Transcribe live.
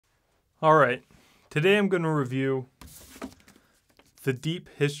All right, today I'm going to review The Deep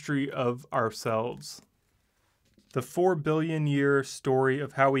History of Ourselves, the 4 billion year story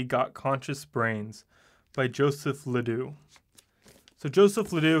of how we got conscious brains by Joseph LeDoux. So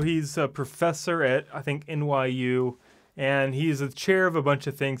Joseph LeDoux, he's a professor at, I think, NYU, and he's a chair of a bunch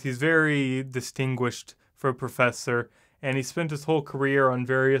of things. He's very distinguished for a professor, and he spent his whole career on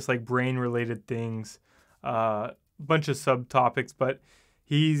various brain-related things, bunch of subtopics, but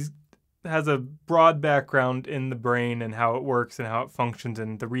he's has a broad background in the brain and how it works and how it functions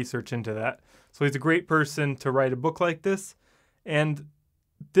and the research into that. So he's a great person to write a book like this. And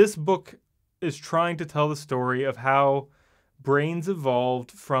this book is trying to tell the story of how brains evolved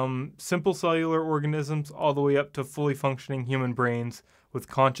from simple cellular organisms all the way up to fully functioning human brains with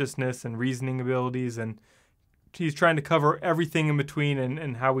consciousness and reasoning abilities. And he's trying to cover everything in between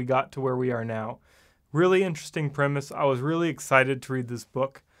and how we got to where we are now. Really interesting premise. I was really excited to read this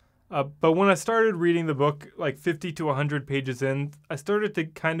book. But when I started reading the book, 50 to 100 pages in, I started to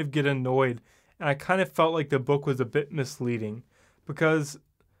kind of get annoyed. And I kind of felt like the book was a bit misleading. Because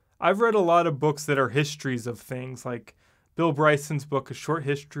I've read a lot of books that are histories of things, like Bill Bryson's book, A Short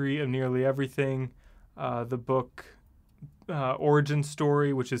History of Nearly Everything. The book Origin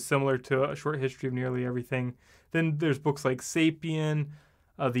Story, which is similar to A Short History of Nearly Everything. Then there's books like Sapien,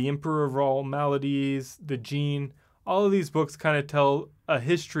 The Emperor of All Maladies, The Gene. All of these books kind of tell a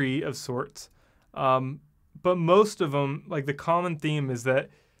history of sorts. But most of them, the common theme is that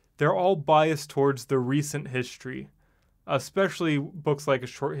they're all biased towards the recent history, especially books like A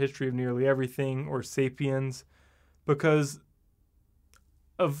Short History of Nearly Everything or Sapiens, because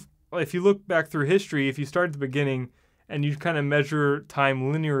if you look back through history, if you start at the beginning and you kind of measure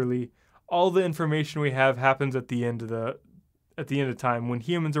time linearly, all the information we have happens at the end of time when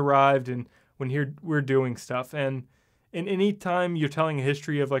humans arrived and when we're doing stuff. And in any time you're telling a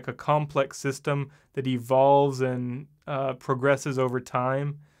history of a complex system that evolves and progresses over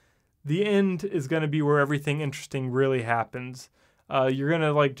time, the end is going to be where everything interesting really happens. You're going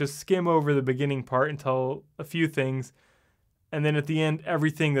to just skim over the beginning part and tell a few things, and then at the end,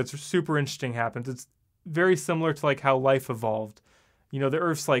 everything that's super interesting happens. It's very similar to how life evolved. The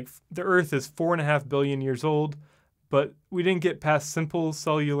Earth is 4.5 billion years old, but we didn't get past simple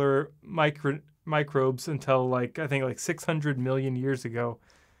cellular microbes until I think 600 million years ago.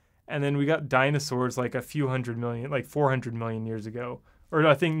 And then we got dinosaurs a few hundred million, 400 million years ago. Or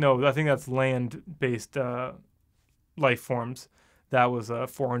I think that's land-based life forms. That was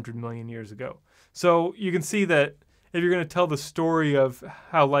 400 million years ago. So you can see that if you're going to tell the story of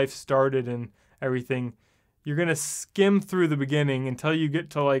how life started and everything, you're going to skim through the beginning until you get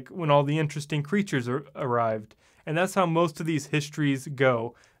to when all the interesting creatures arrived. And that's how most of these histories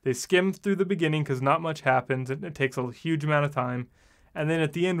go. They skim through the beginning because not much happens. It takes a huge amount of time. And then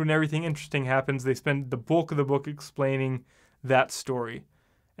at the end, when everything interesting happens, they spend the bulk of the book explaining that story.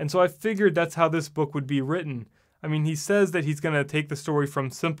 And so I figured that's how this book would be written. I mean, he says that he's going to take the story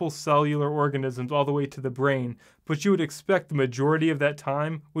from simple cellular organisms all the way to the brain, but you would expect the majority of that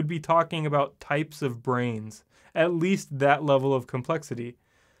time would be talking about types of brains, at least that level of complexity.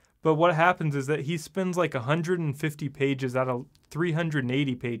 But what happens is that he spends 150 pages out of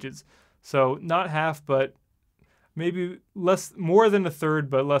 380 pages. So not half, but maybe more than a third,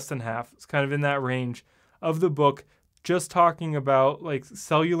 but less than half. It's kind of in that range of the book, just talking about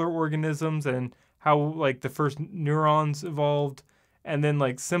cellular organisms and how the first neurons evolved, and then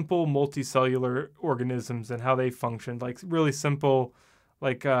simple multicellular organisms and how they function, really simple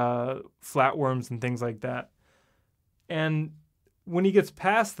flatworms and things like that. And when he gets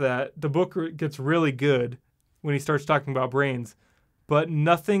past that, the book gets really good when he starts talking about brains, but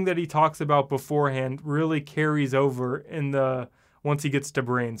nothing that he talks about beforehand really carries over once he gets to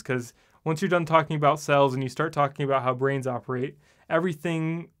brains, because once you're done talking about cells and you start talking about how brains operate,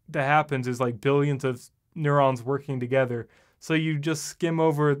 everything that happens is billions of neurons working together. So you just skim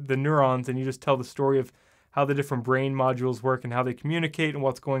over the neurons and you just tell the story of how the different brain modules work and how they communicate and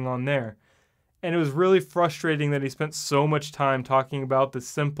what's going on there. And it was really frustrating that he spent so much time talking about the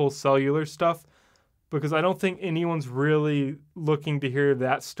simple cellular stuff, because I don't think anyone's really looking to hear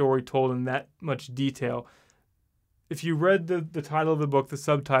that story told in that much detail. If you read the title of the book, the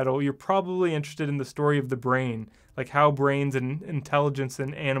subtitle, you're probably interested in the story of the brain, how brains and intelligence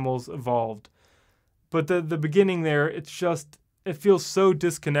in animals evolved. But the beginning there, it feels so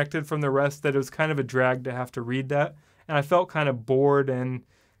disconnected from the rest that it was kind of a drag to have to read that. And I felt kind of bored and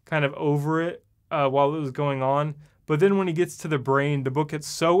kind of over it while it was going on. But then when he gets to the brain, the book gets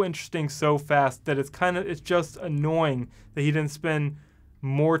so interesting so fast that it's just annoying that he didn't spend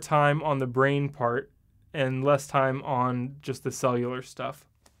more time on the brain part and less time on just the cellular stuff.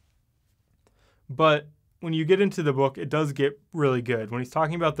 But when you get into the book, it does get really good. When he's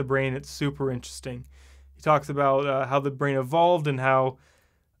talking about the brain, it's super interesting. He talks about how the brain evolved and how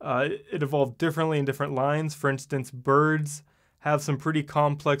it evolved differently in different lines. For instance, birds have some pretty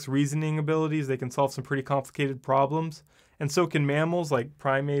complex reasoning abilities. They can solve some pretty complicated problems. And so can mammals, like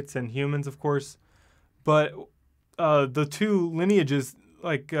primates and humans, of course. But the two lineages,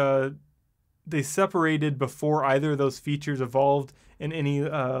 they separated before either of those features evolved in any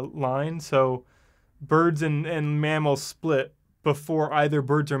line. So birds and mammals split before either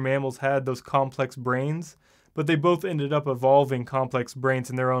birds or mammals had those complex brains, but they both ended up evolving complex brains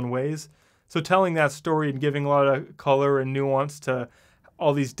in their own ways. So telling that story and giving a lot of color and nuance to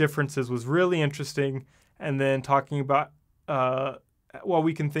all these differences was really interesting. And then talking about,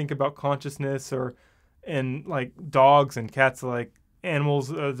 we can think about consciousness and like dogs and cats, like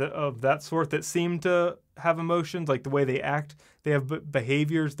animals of that sort that seem to have emotions, like the way they act. They have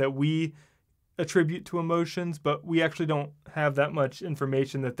behaviors that we attribute to emotions, but we actually don't have that much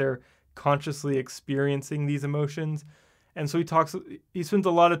information that they're consciously experiencing these emotions. And so he spends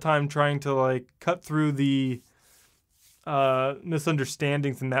a lot of time trying to like cut through the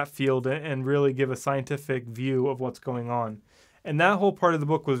misunderstandings in that field and really give a scientific view of what's going on. And that whole part of the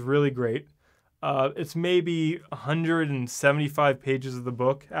book was really great. It's maybe 175 pages of the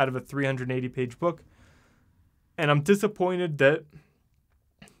book out of a 380-page book. And I'm disappointed that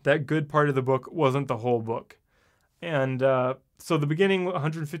that good part of the book wasn't the whole book. And so the beginning,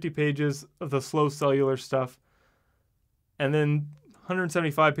 150 pages of the slow cellular stuff, and then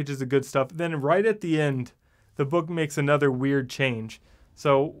 175 pages of good stuff. Then right at the end, the book makes another weird change.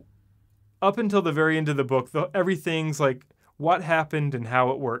 So up until the very end of the book, everything's like what happened and how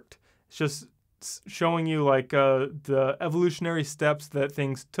it worked. It's just showing you like the evolutionary steps that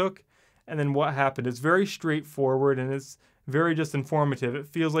things took and then what happened. It's very straightforward and it's very just informative. It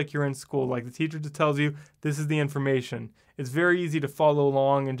feels like you're in school. Like the teacher just tells you, this is the information. It's very easy to follow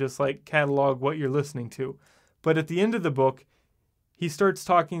along and just like catalog what you're listening to. But at the end of the book, he starts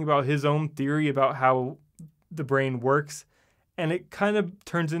talking about his own theory about how the brain works. And it kind of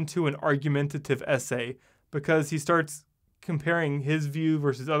turns into an argumentative essay because he starts comparing his view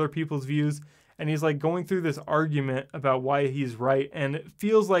versus other people's views. And he's like going through this argument about why he's right. And it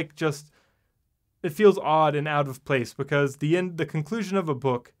feels odd and out of place because the conclusion of a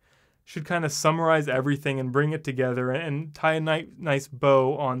book should kind of summarize everything and bring it together and tie a nice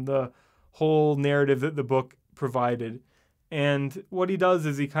bow on the whole narrative that the book provided. And what he does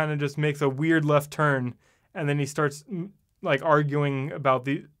is he kind of just makes a weird left turn and then he starts like arguing about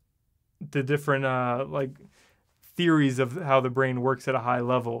the different like theories of how the brain works at a high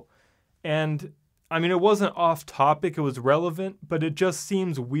level. And I mean, it wasn't off topic, it was relevant, but it just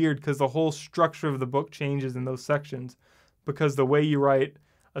seems weird because the whole structure of the book changes in those sections because the way you write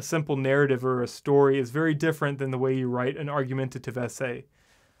a simple narrative or a story is very different than the way you write an argumentative essay.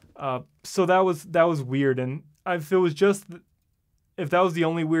 So that was weird. And if that was the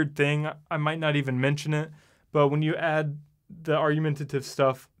only weird thing, I might not even mention it. But when you add the argumentative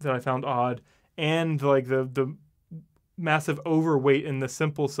stuff that I found odd and like the massive overweight in the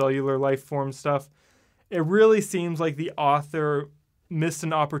simple cellular life form stuff, it really seems like the author missed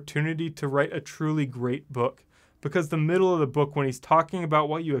an opportunity to write a truly great book because the middle of the book, when he's talking about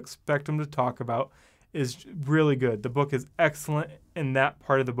what you expect him to talk about, is really good. The book is excellent in that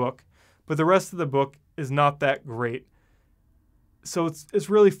part of the book, but the rest of the book is not that great. So it's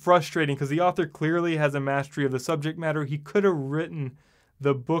really frustrating because the author clearly has a mastery of the subject matter. He could have written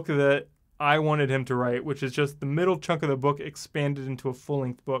the book that I wanted him to write, which is just the middle chunk of the book expanded into a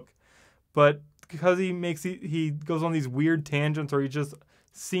full-length book. But because he goes on these weird tangents or he just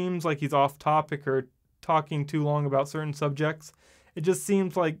seems like he's off topic or talking too long about certain subjects, it just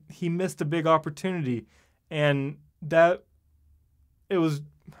seems like he missed a big opportunity. And that it was,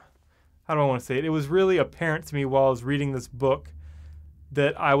 how do I want to say it? It was really apparent to me while I was reading this book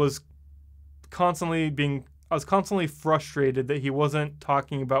that I was constantly frustrated that he wasn't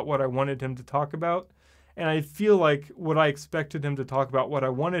talking about what I wanted him to talk about. And I feel like what I expected him to talk about, what I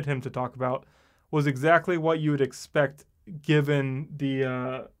wanted him to talk about, was exactly what you would expect given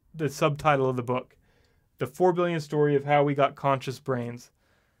the subtitle of the book, The 4 Billion Story of How We Got Conscious Brains.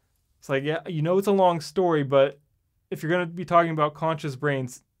 It's like, yeah, it's a long story, but if you're going to be talking about conscious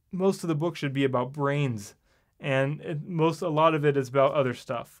brains, most of the book should be about brains. And a lot of it is about other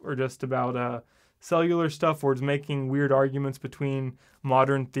stuff or just about cellular stuff or it's making weird arguments between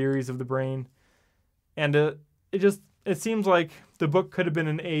modern theories of the brain. And it seems like the book could have been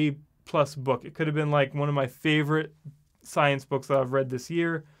an A+ book. It could have been like one of my favorite science books that I've read this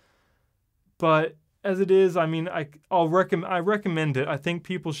year. But as it is, I mean, I recommend it. I think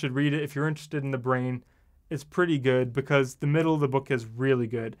people should read it if you're interested in the brain. It's pretty good because the middle of the book is really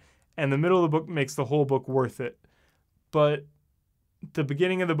good, and the middle of the book makes the whole book worth it. But the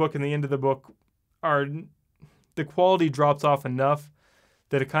beginning of the book and the end of the book are, the quality drops off enough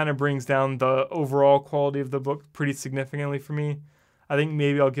that it kind of brings down the overall quality of the book pretty significantly for me. I think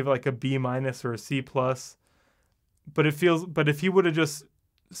maybe I'll give it like a B- or a C+. But if he would have just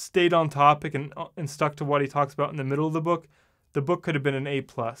stayed on topic and stuck to what he talks about in the middle of the book could have been an A+.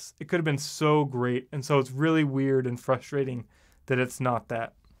 It could have been so great, and so it's really weird and frustrating that it's not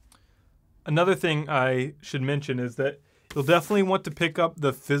that. Another thing I should mention is that you'll definitely want to pick up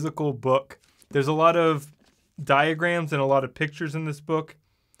the physical book. There's a lot of diagrams and a lot of pictures in this book,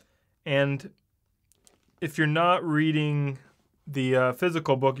 and if you're not reading the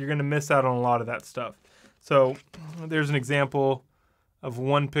physical book, you're going to miss out on a lot of that stuff. So there's an example of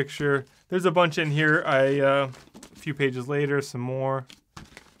one picture. There's a bunch in here. A few pages later, some more.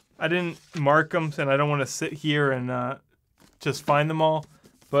 I didn't mark them, and I don't want to sit here and just find them all.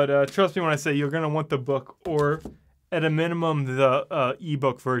 But trust me when I say you're going to want the book, or at a minimum, the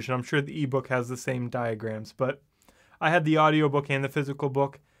ebook version. I'm sure the ebook has the same diagrams. But I had the audiobook and the physical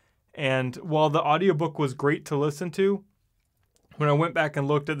book. And while the audiobook was great to listen to, when I went back and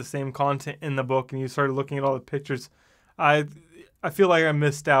looked at the same content in the book and you started looking at all the pictures, I feel like I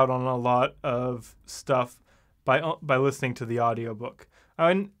missed out on a lot of stuff by listening to the audiobook.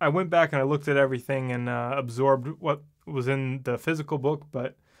 I went back and I looked at everything and absorbed what was in the physical book,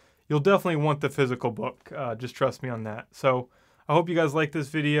 but you'll definitely want the physical book. Just trust me on that. So I hope you guys like this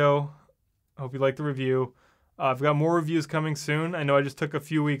video. I hope you like the review. I've got more reviews coming soon. I know I just took a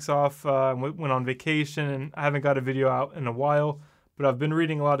few weeks off, went on vacation, and I haven't got a video out in a while, but I've been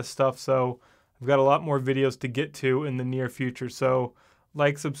reading a lot of stuff, so I've got a lot more videos to get to in the near future. So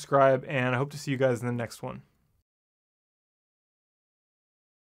like, subscribe, and I hope to see you guys in the next one.